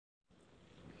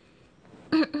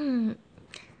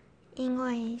因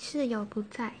为室友不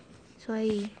在，所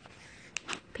以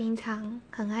平常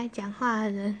很爱讲话的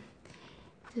人，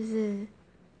就是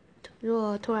如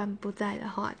果突然不在的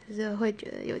话，就是会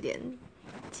觉得有点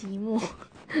寂寞。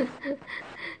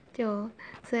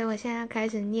所以我现在要开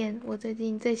始念我最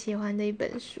近最喜欢的一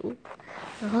本书，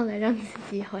然后来让自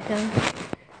己好像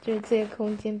就是这个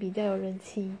空间比较有人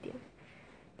气一点。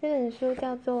这本书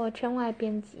叫做《圈外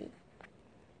编辑》，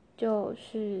就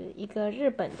是一个日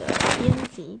本的编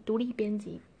辑，独立编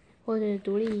辑或者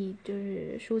独立就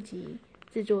是书籍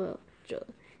制作者，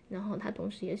然后他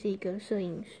同时也是一个摄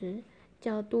影师，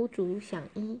叫都竹响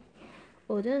一。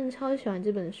我真的超喜欢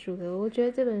这本书的，我觉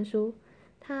得这本书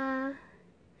它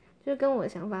就跟我的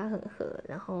想法很合，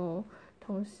然后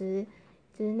同时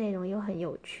就是内容又很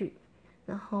有趣，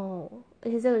然后而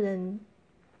且这个人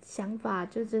想法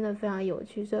就真的非常有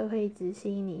趣，所以会一直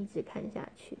吸引你一直看下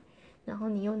去，然后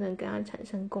你又能跟他产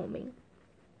生共鸣。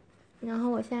然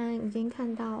后我现在已经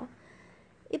看到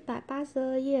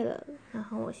182页了，然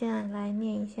后我现在来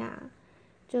念一下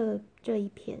这一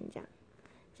篇这样。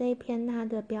这一篇它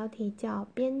的标题叫《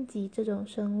编辑这种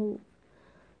生物》。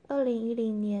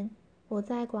2010年，我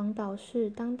在广岛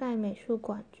市当代美术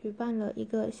馆举办了一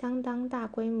个相当大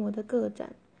规模的个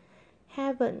展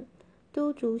Heaven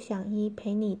都竹响一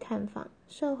陪你探访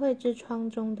社会之窗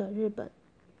中的日本。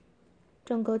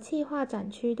整个企划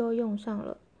展区都用上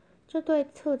了，这对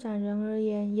策展人而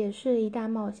言也是一大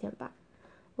冒险吧。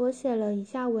我写了以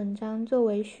下文章作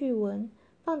为序文，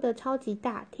放得超级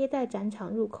大，贴在展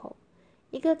场入口，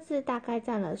一个字大概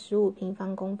占了15平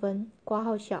方公分，括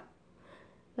号笑。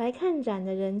来看展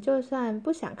的人就算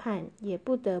不想看，也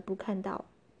不得不看到。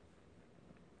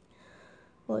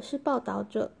我是报道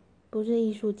者，不是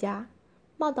艺术家。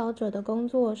报道者的工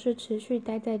作是持续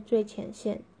待在最前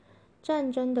线。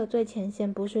战争的最前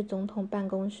线不是总统办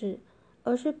公室，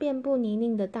而是遍布泥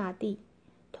泞的大地。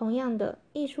同样的，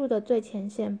艺术的最前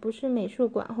线不是美术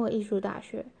馆或艺术大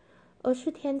学，而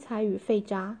是天才与废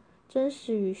渣、真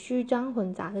实与虚张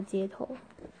混杂的街头。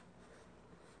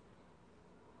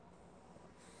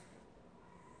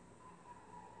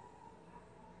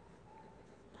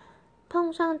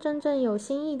碰上真正有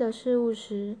新意的事物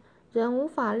时，人无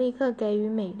法立刻给予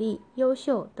美丽、优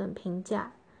秀等评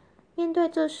价。面对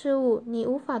这事物，你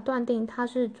无法断定它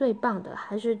是最棒的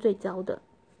还是最糟的，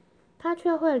它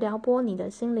却会撩拨你的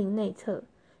心灵内侧，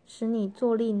使你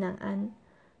坐立难安。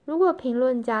如果评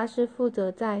论家是负责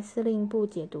在司令部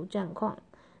解读战况，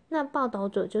那报道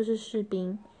者就是士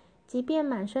兵，即便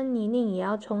满身泥泞，也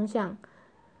要冲向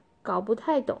搞不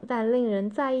太懂但令人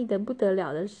在意的不得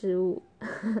了的事物。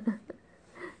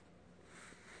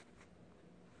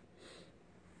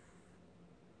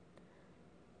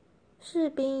士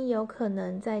兵有可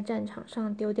能在战场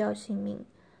上丢掉性命，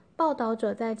报道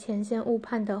者在前线误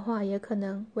判的话，也可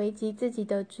能危及自己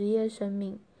的职业生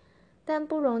命。但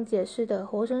不容解释的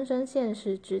活生生现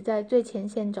实只在最前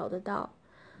线找得到，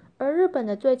而日本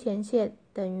的最前线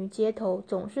等于街头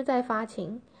总是在发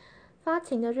情，发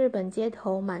情的日本街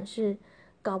头满是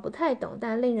搞不太懂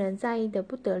但令人在意的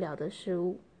不得了的事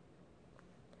物。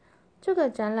这个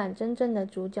展览真正的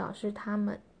主角是他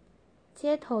们，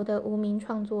街头的无名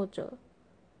创作者。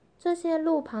这些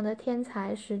路旁的天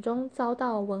才始终遭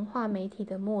到文化媒体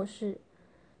的漠视，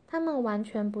他们完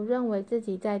全不认为自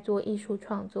己在做艺术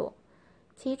创作，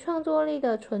其创作力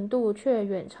的纯度却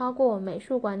远超过美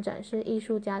术馆展示艺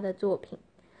术家的作品，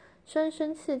深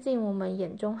深刺进我们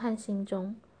眼中和心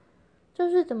中。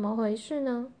这是怎么回事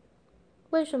呢？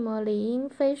为什么理应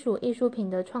非属艺术品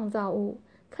的创造物，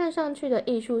看上去的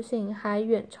艺术性还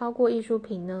远超过艺术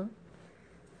品呢？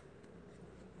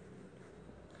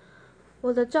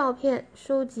我的照片、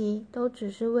书籍都只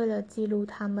是为了记录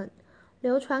它们，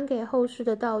流传给后世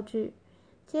的道具。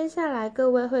接下来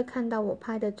各位会看到我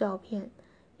拍的照片，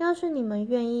要是你们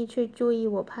愿意去注意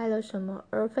我拍了什么，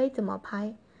而非怎么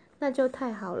拍，那就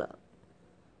太好了。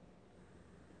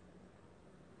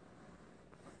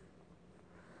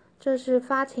这是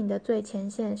发情的最前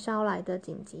线捎来的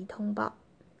紧急通报。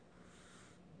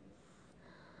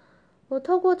我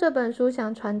透过这本书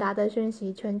想传达的讯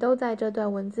息，全都在这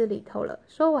段文字里头了。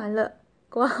说完了，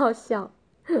括号笑。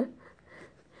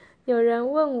有人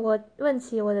问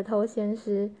起我的头衔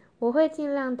时，我会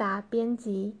尽量答编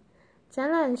辑。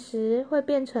展览时会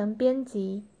变成编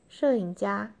辑、摄影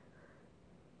家，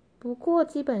不过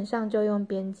基本上就用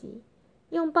编辑，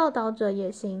用报道者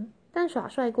也行，但耍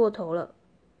帅过头了。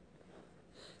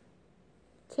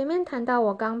前面谈到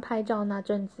我刚拍照那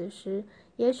阵子时，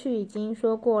也许已经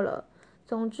说过了。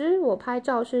总之，我拍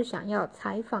照是想要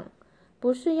采访，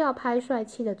不是要拍帅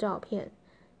气的照片。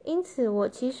因此，我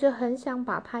其实很想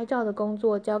把拍照的工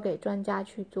作交给专家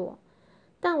去做。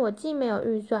但我既没有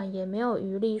预算，也没有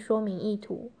余力说明意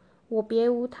图，我别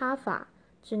无他法，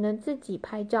只能自己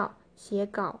拍照、写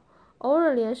稿，偶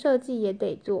尔连设计也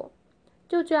得做，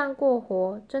就这样过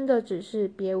活，真的只是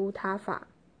别无他法。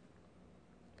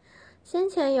先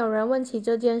前有人问起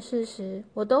这件事时，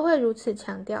我都会如此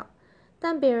强调，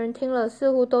但别人听了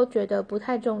似乎都觉得不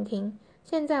太中听，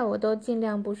现在我都尽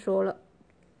量不说了。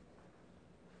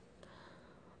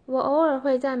我偶尔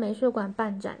会在美术馆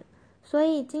办展，所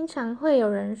以经常会有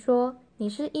人说，你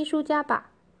是艺术家吧？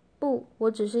不，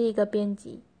我只是一个编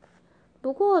辑。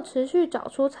不过持续找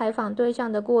出采访对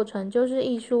象的过程就是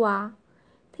艺术啊。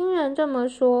听人这么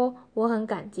说，我很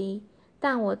感激，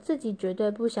但我自己绝对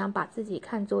不想把自己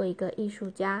看作一个艺术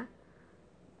家。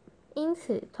因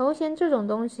此，头衔这种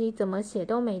东西怎么写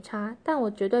都没差，但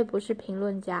我绝对不是评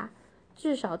论家，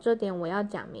至少这点我要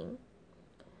讲明。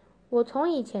我从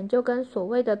以前就跟所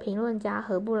谓的评论家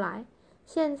合不来，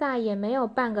现在也没有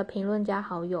半个评论家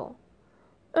好友。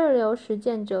二流实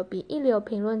践者比一流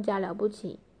评论家了不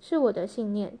起，是我的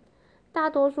信念。大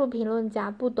多数评论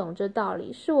家不懂这道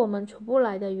理，是我们处不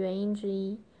来的原因之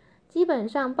一。基本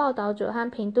上，报道者和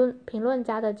评论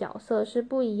家的角色是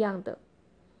不一样的。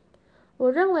我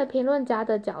认为评论家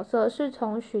的角色是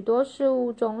从许多事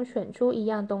物中选出一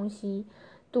样东西，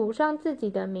赌上自己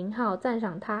的名号，赞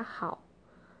赏它好。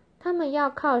他们要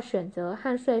靠选择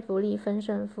和说服力分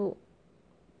胜负。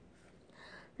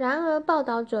然而，报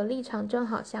道者立场正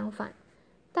好相反。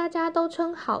大家都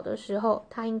称好的时候，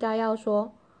他应该要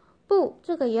说：“不，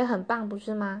这个也很棒，不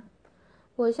是吗？”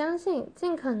我相信，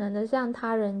尽可能的向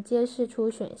他人揭示出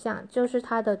选项，就是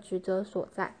他的职责所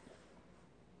在。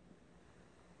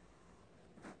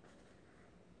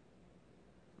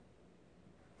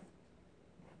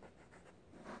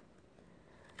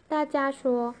大家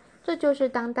说，这就是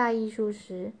当代艺术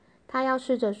时，他要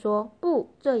试着说：“不，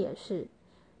这也是。”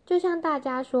就像大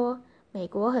家说美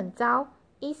国很糟，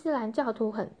伊斯兰教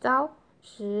徒很糟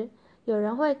时，有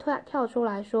人会跳出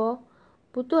来说：“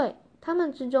不对，他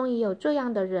们之中也有这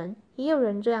样的人，也有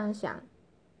人这样想。”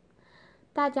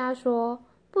大家说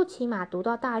不起码读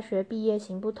到大学毕业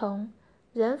行不通，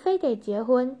人非得结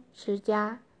婚持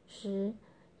家时，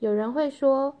有人会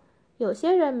说有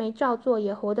些人没照做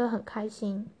也活得很开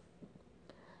心。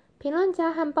评论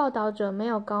家和报道者没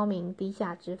有高明低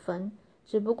下之分，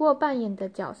只不过扮演的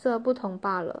角色不同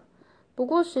罢了。不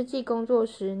过实际工作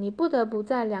时，你不得不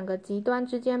在两个极端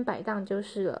之间摆荡就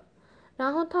是了。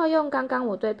然后套用刚刚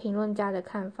我对评论家的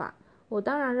看法，我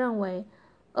当然认为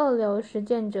二流实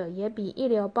践者也比一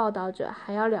流报道者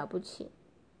还要了不起。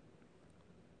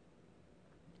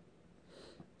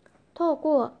透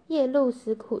过夜路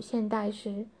死苦现代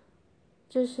诗，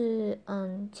这是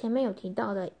前面有提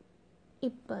到的一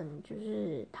本就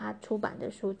是他出版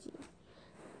的书籍。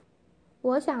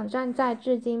我想站在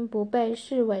至今不被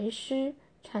视为诗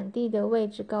产地的位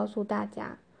置告诉大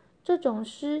家，这种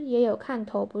诗也有看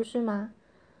头，不是吗？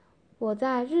我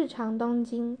在日常东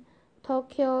京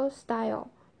Tokyo Style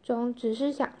中只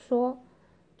是想说，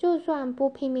就算不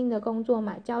拼命的工作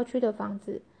买郊区的房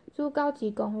子，租高级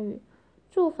公寓，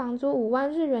住房租5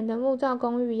万日元的木造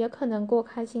公寓，也可能过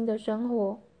开心的生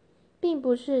活，并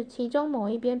不是其中某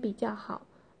一边比较好，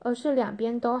而是两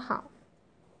边都好。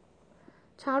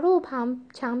朝路旁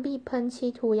墙壁喷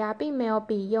漆涂鸦，并没有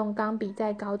比用钢笔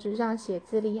在稿纸上写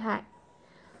字厉害。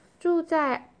住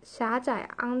在狭窄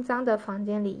肮脏的房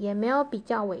间里，也没有比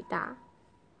较伟大。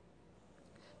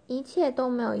一切都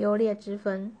没有优劣之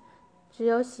分，只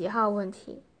有喜好问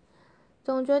题。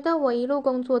总觉得我一路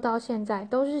工作到现在，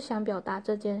都是想表达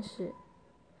这件事。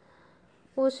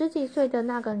我10几岁的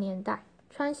那个年代，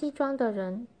穿西装的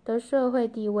人的社会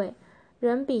地位，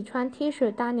仍比穿 T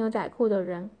恤搭牛仔裤的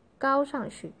人高上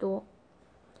许多。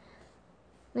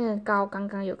那个高刚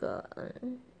刚有个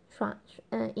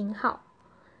引号，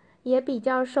也比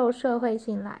较受社会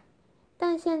信赖。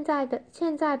但现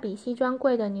在比西装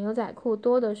贵的牛仔裤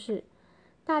多的是。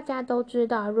大家都知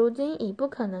道，如今已不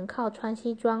可能靠穿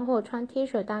西装或穿 T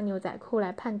恤搭牛仔裤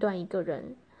来判断一个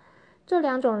人。这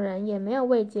两种人也没有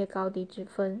位阶高低之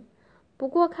分。不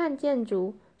过看建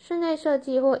筑、室内设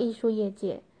计或艺术业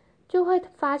界，就会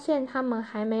发现他们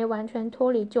还没完全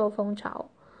脱离旧风潮。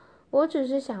我只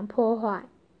是想破坏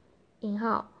引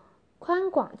号宽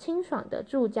广清爽的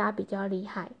住家比较厉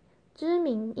害，知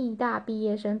名艺大毕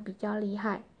业生比较厉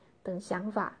害等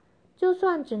想法，就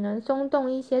算只能松动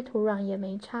一些土壤也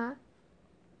没差。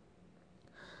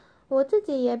我自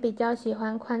己也比较喜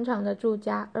欢宽敞的住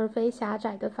家，而非狭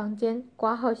窄的房间。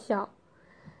括号笑。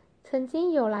曾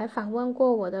经有来访问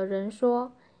过我的人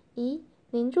说：“咦，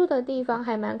您住的地方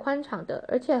还蛮宽敞的，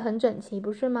而且很整齐，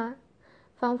不是吗？”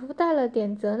仿佛带了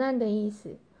点责难的意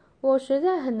思。我实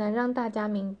在很难让大家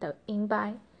明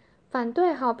白，反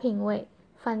对好品味，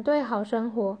反对好生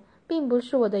活，并不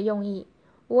是我的用意。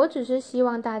我只是希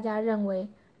望大家认为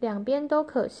两边都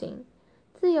可行，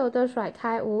自由地甩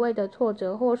开无谓的挫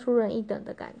折或输人一等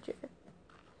的感觉。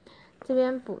这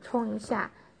边补充一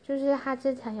下，就是他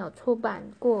之前有出版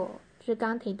过，就是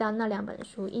刚提到那2本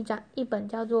书，一本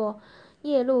叫做《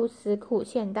夜路死苦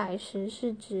现代诗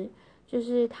是指》，就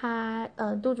是他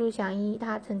杜竹祥一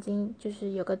他曾经就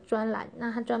是有个专栏，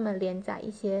那他专门连载一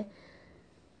些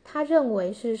他认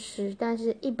为是诗，但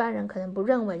是一般人可能不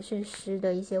认为是诗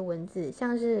的一些文字，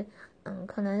像是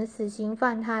可能死刑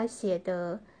犯他写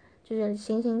的，就是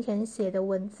行刑前写的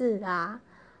文字啊，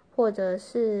或者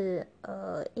是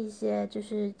一些就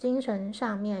是精神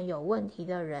上面有问题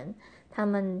的人，他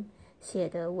们写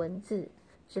的文字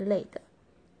之类的，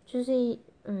就是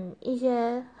一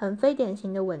些很非典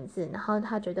型的文字，然后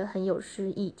他觉得很有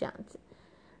诗意这样子。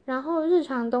然后日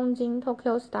常东京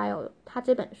Tokyo Style 他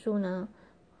这本书呢，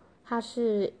它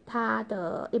是他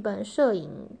的一本摄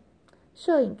影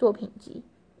作品集，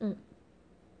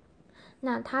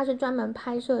那他是专门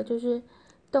拍摄就是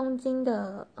东京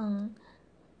的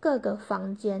各个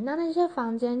房间，那些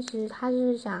房间其实他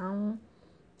是想要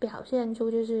表现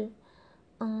出就是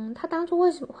他当初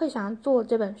为什么会想要做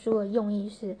这本书的用意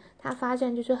是，他发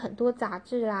现就是很多杂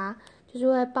志啦，就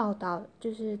是会报道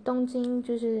就是东京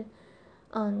就是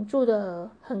住的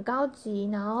很高级，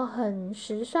然后很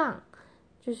时尚，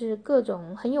就是各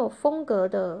种很有风格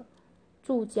的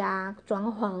住家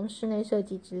装潢、室内设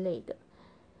计之类的，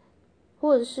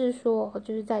或者是说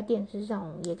就是在电视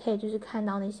上也可以就是看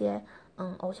到那些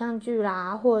偶像剧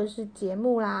啦，或者是节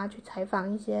目啦，去采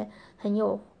访一些很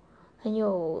有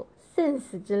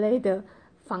sense 之类的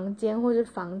房间或是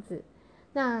房子。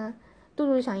那杜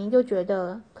竹响一就觉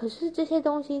得，可是这些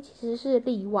东西其实是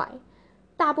例外，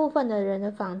大部分的人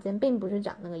的房间并不是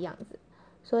长那个样子，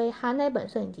所以他那本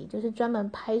摄影集就是专门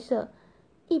拍摄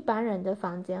一般人的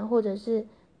房间，或者是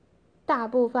大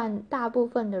部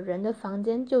分的人的房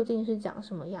间究竟是长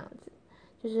什么样子，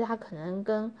就是他可能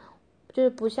就是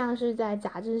不像是在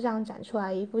杂志上展出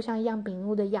来一副像样品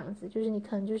屋的样子，就是你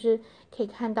可能就是可以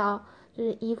看到就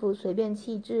是衣服随便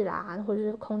弃置啦，或者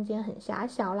是空间很狭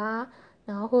小啦，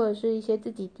然后或者是一些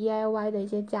自己 DIY 的一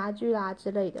些家具啦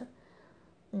之类的，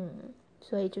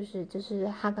所以这是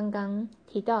他刚刚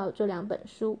提到这2本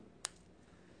书。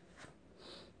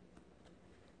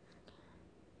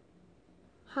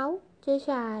好，接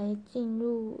下来进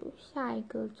入下一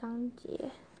个章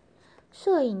节，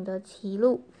摄影的歧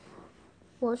路。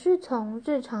我是从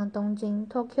日常东京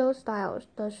Tokyo Style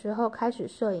的时候开始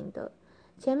摄影的。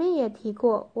前面也提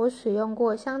过，我使用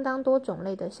过相当多种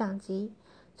类的相机，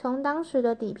从当时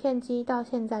的底片机到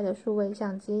现在的数位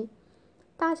相机，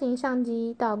大型相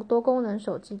机到多功能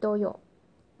手机都有。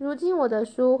如今我的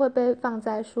书会被放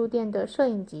在书店的摄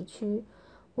影集区，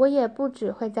我也不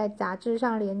只会在杂志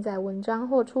上连载文章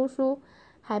或出书，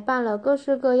还办了各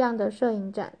式各样的摄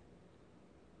影展。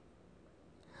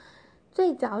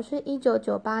最早是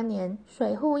1998年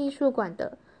水户艺术馆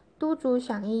的都竹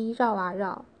响一绕啊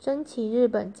绕珍奇日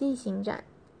本纪行展，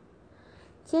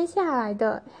接下来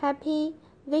的 Happy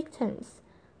Victims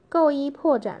购衣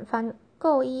破产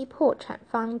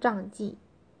方丈记，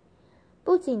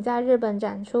不仅在日本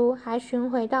展出，还巡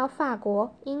回到法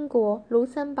国、英国、卢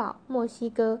森堡、墨西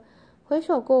哥。回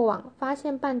首过往，发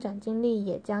现办展经历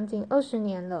也将近20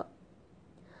年了。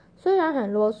虽然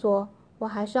很啰嗦，我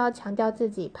还是要强调自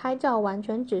己拍照完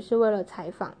全只是为了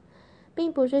采访，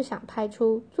并不是想拍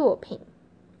出作品。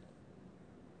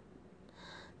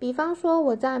比方说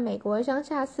我在美国乡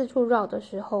下四处绕的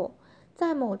时候，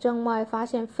在某镇外发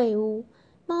现废屋，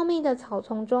茂密的草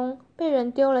丛中被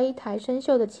人丢了一台生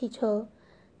锈的汽车。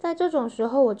在这种时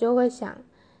候我就会想，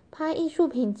拍艺术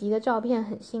品级的照片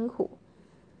很辛苦，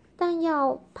但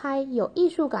要拍有艺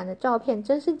术感的照片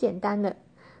真是简单的，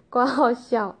括号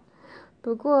笑。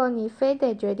不过你非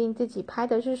得决定自己拍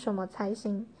的是什么才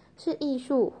行，是艺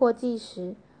术或纪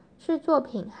实，是作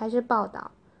品还是报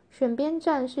道，选边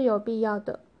站是有必要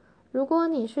的。如果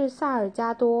你是萨尔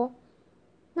加多，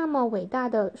那么伟大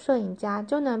的摄影家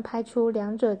就能拍出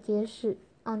两者皆是。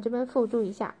这边附注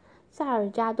一下，萨尔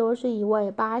加多是一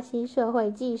位巴西社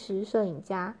会纪实摄影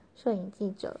家、摄影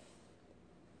记者。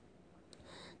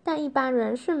但一般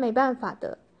人是没办法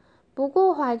的。不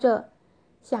过怀着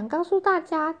想告诉大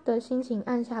家的心情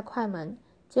按下快门，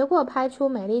结果拍出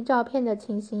美丽照片的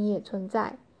情形也存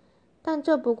在。但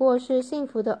这不过是幸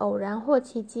福的偶然或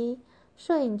奇迹，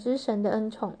摄影之神的恩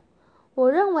宠。我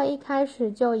认为一开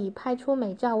始就以拍出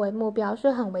美照为目标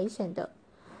是很危险的，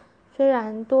虽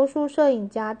然多数摄影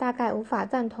家大概无法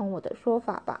赞同我的说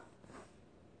法吧。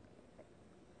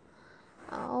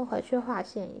然后回去划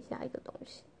线一下一个东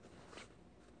西。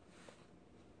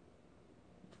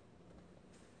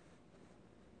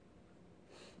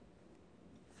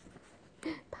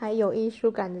拍有艺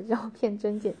术感的照片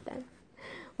真简单。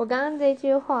我刚刚这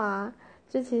句话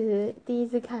就其实第一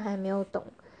次看还没有懂，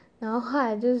然后后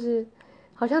来就是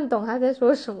好像懂他在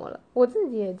说什么了。我自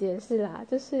己也解释啦，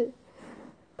就是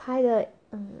拍的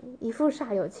一副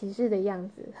煞有其事的样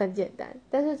子很简单，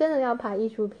但是真的要拍艺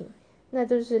术品，那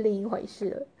就是另一回事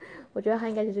了。我觉得他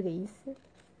应该是这个意思。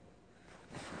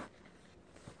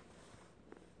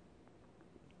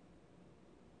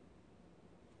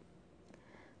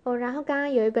然后刚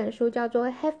刚有一本书叫做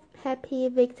《Happy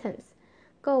Victims》，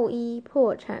购医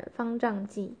破产方丈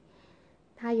记，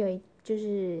它有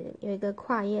一个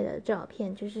跨页的照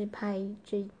片，就是拍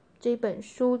这本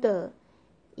书的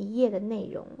一页的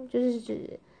内容，就是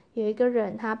指有一个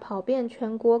人他跑遍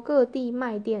全国各地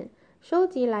卖店，收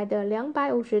集来的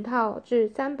250套至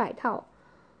300套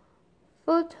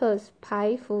Photos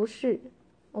牌服饰，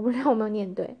我不知道我有没有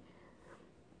念对。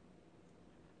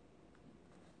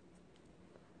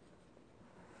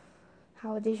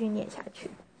好，我继续念下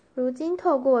去。如今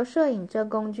透过摄影这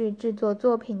工具制作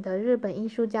作品的日本艺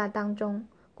术家当中，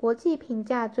国际评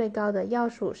价最高的要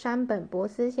数山本博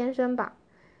司先生吧。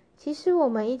其实我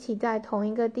们一起在同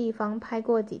一个地方拍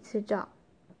过几次照。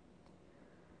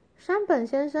山本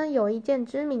先生有一件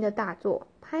知名的大作，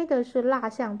拍的是蜡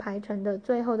像排成的《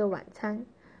最后的晚餐》，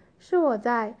是我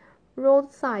在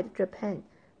Roadside Japan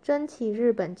珍奇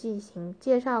日本纪行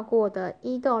介绍过的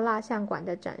伊豆蜡像馆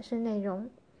的展示内容。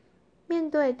面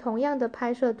对同样的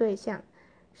拍摄对象，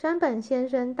山本先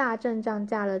生大阵仗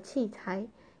架了器材，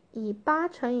以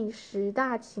8×10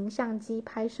大型相机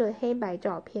拍摄黑白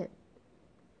照片，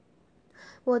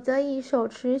我则以手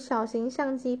持小型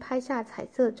相机拍下彩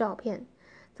色照片，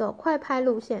走快拍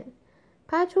路线，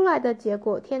拍出来的结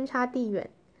果天差地远，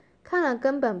看了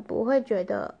根本不会觉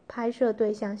得拍摄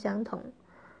对象相同，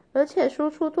而且输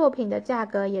出作品的价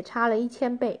格也差了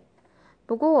1000倍。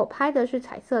不过我拍的是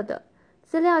彩色的，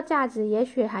资料价值也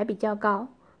许还比较高，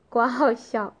括号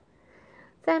笑。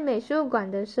在美术馆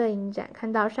的摄影展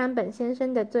看到山本先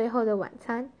生的《最后的晚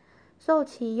餐》，受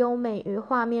其优美与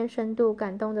画面深度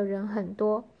感动的人很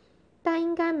多，但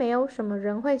应该没有什么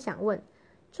人会想问，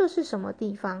这是什么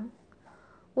地方？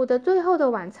我的《最后的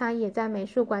晚餐》也在美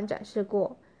术馆展示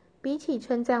过，比起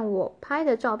称赞我拍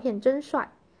的照片真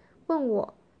帅，问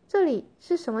我这里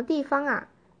是什么地方啊？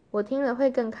我听了会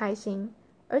更开心，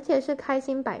而且是开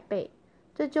心100倍。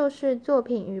这就是作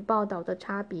品与报道的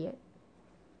差别。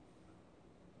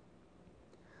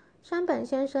山本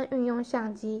先生运用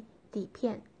相机、底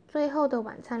片、《最后的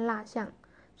晚餐》蜡像，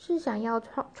是想要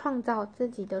创造自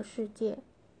己的世界，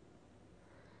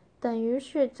等于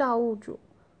是造物主。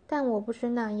但我不是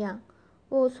那样，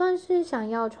我算是想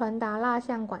要传达蜡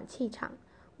像馆气场，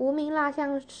无名蜡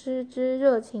像师之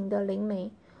热情的灵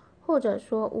媒，或者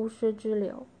说巫师之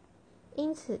流。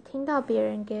因此听到别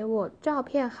人给我照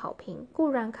片好评固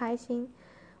然开心，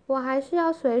我还是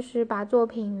要随时把作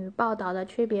品与报道的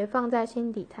区别放在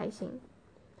心底才行。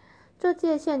这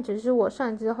界限只是我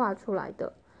擅自画出来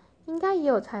的，应该也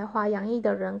有才华洋溢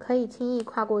的人可以轻易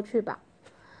跨过去吧。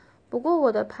不过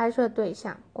我的拍摄对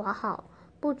象括号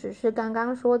不只是刚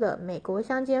刚说的美国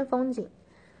乡间风景，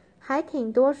还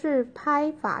挺多是拍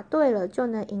法对了就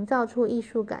能营造出艺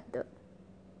术感的。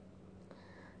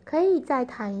可以再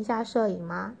谈一下摄影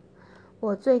吗？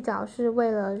我最早是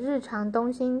为了日常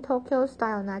东星 Tokyo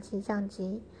Style 拿起相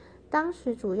机，当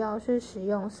时主要是使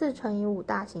用4×5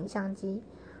大型相机，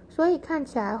所以看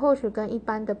起来或许跟一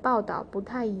般的报道不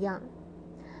太一样。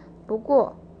不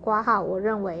过括号我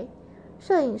认为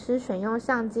摄影师选用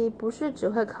相机不是只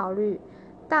会考虑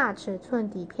大尺寸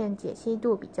底片解析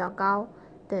度比较高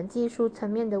等技术层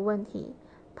面的问题，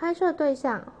拍摄对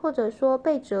象或者说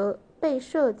被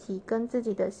摄体跟自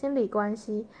己的心理关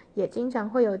系也经常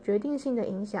会有决定性的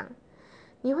影响。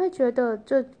你会觉得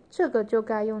这个就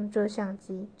该用这相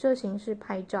机，这形式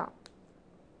拍照。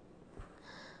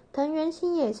藤原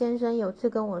新野先生有次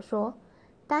跟我说，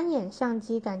单眼相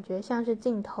机感觉像是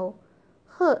镜头，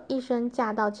呵一声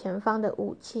架到前方的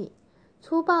武器，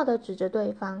粗暴地指着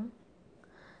对方。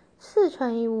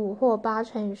4×5或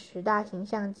8×10大型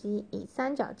相机以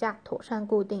三脚架妥善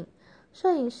固定，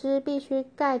摄影师必须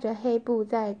盖着黑布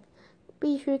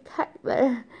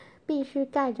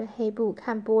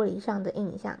看玻璃上的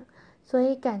印象，所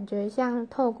以感觉像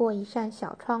透过一扇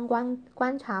小窗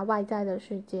观察外在的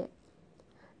世界。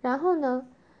然后呢，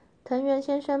藤原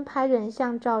先生拍人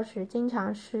像照时经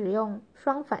常使用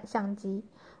双反相机，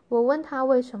我问他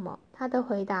为什么，他的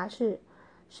回答是，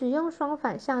使用双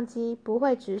反相机不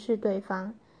会直视对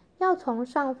方，要从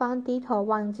上方低头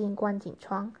望进观景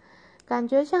窗，感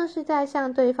觉像是在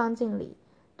向对方敬礼，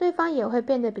对方也会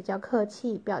变得比较客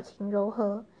气，表情柔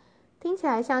和。听起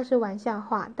来像是玩笑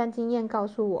话，但经验告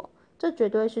诉我，这绝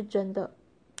对是真的。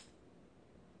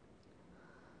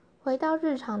回到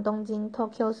日常东京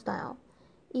Tokyo Style，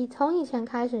 从以前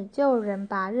开始就有人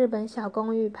把日本小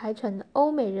公寓拍成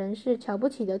欧美人士瞧不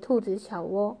起的兔子小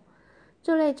窝。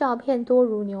这类照片多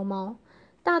如牛毛，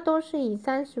大都是以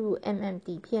 35mm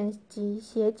底片机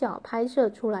斜角拍摄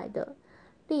出来的，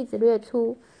例子略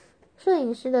粗，摄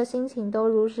影师的心情都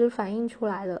如实反映出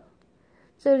来了。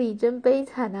这里真悲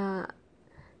惨啊！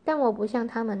但我不像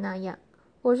他们那样，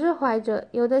我是怀着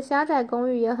有的狭窄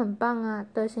公寓也很棒啊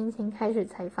的心情开始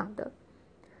采访的。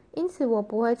因此我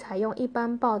不会采用一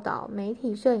般报道媒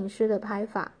体摄影师的拍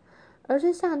法，而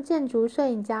是像建筑摄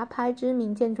影家拍知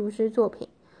名建筑师作品，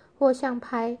或像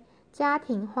拍家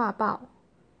庭画报。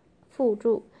附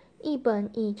注：一本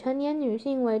以成年女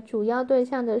性为主要对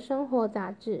象的生活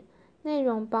杂志，内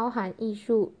容包含艺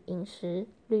术、饮食、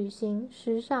旅行、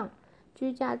时尚、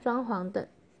居家装潢等。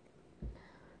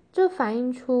这反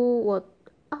映出我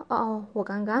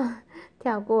刚刚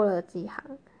跳过了几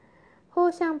行。或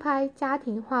像拍家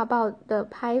庭画报的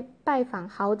拜访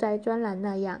豪宅专栏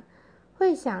那样，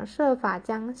会想设法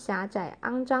将狭窄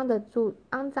肮脏的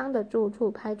住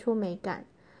处拍出美感，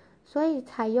所以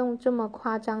采用这么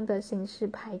夸张的形式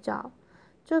拍照。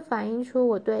这反映出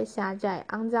我对狭窄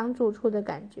肮脏住处的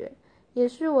感觉，也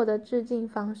是我的致敬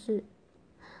方式。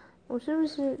我是不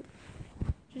是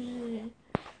就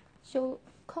是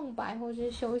空白或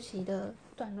是休息的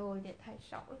段落有点太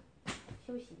少了？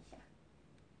休息一下。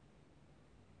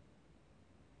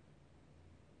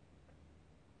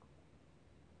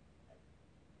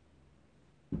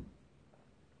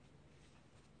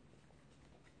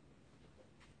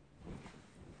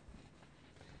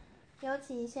尤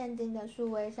其现今的数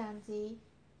位相机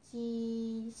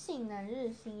及性能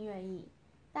日新月异，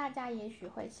大家也许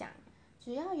会想，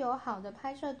只要有好的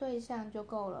拍摄对象就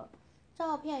够了，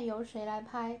照片由谁来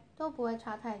拍都不会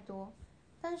差太多。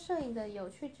但摄影的有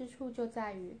趣之处就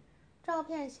在于，照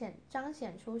片彰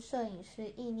显出摄影师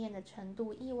意念的程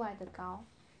度意外的高。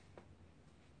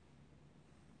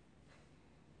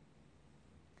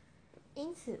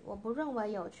因此，我不认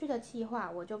为有趣的企划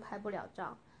我就拍不了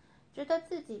照。觉得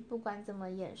自己不管怎么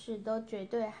掩饰，都绝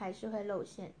对还是会露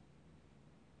馅。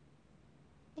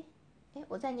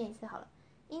我再念一次好了。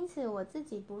因此，我自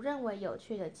己不认为有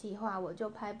趣的企划，我就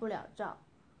拍不了照。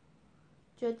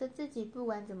觉得自己不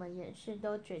管怎么掩饰，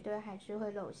都绝对还是会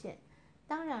露馅。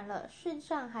当然了，世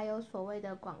上还有所谓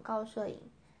的广告摄影，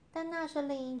但那是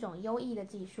另一种优异的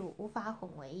技术，无法混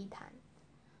为一谈。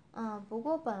不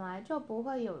过本来就不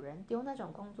会有人丢那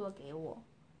种工作给我，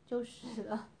就是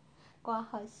了。括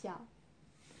号笑。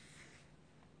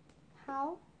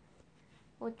好，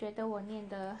我觉得我念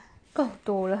的够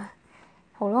多了，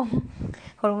喉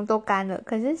咙都干了。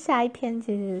可是下一篇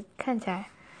其实看起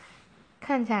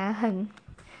来很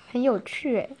有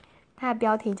趣诶，它的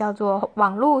标题叫做“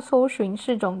网络搜寻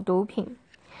是种毒品”。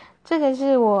这个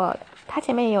是他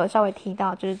前面也有稍微提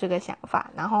到，就是这个想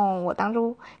法。然后我当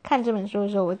初看这本书的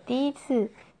时候，我第一次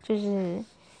就是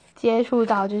接触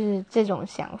到就是这种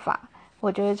想法，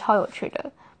我觉得超有趣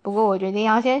的。不过我决定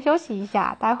要先休息一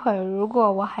下，待会儿如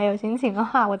果我还有心情的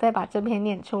话，我再把这篇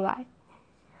念出来。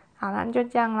好啦，就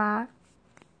这样啦。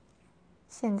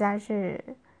现在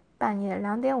是半夜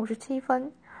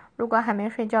2:57，如果还没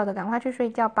睡觉的，赶快去睡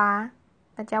觉吧。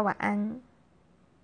大家晚安。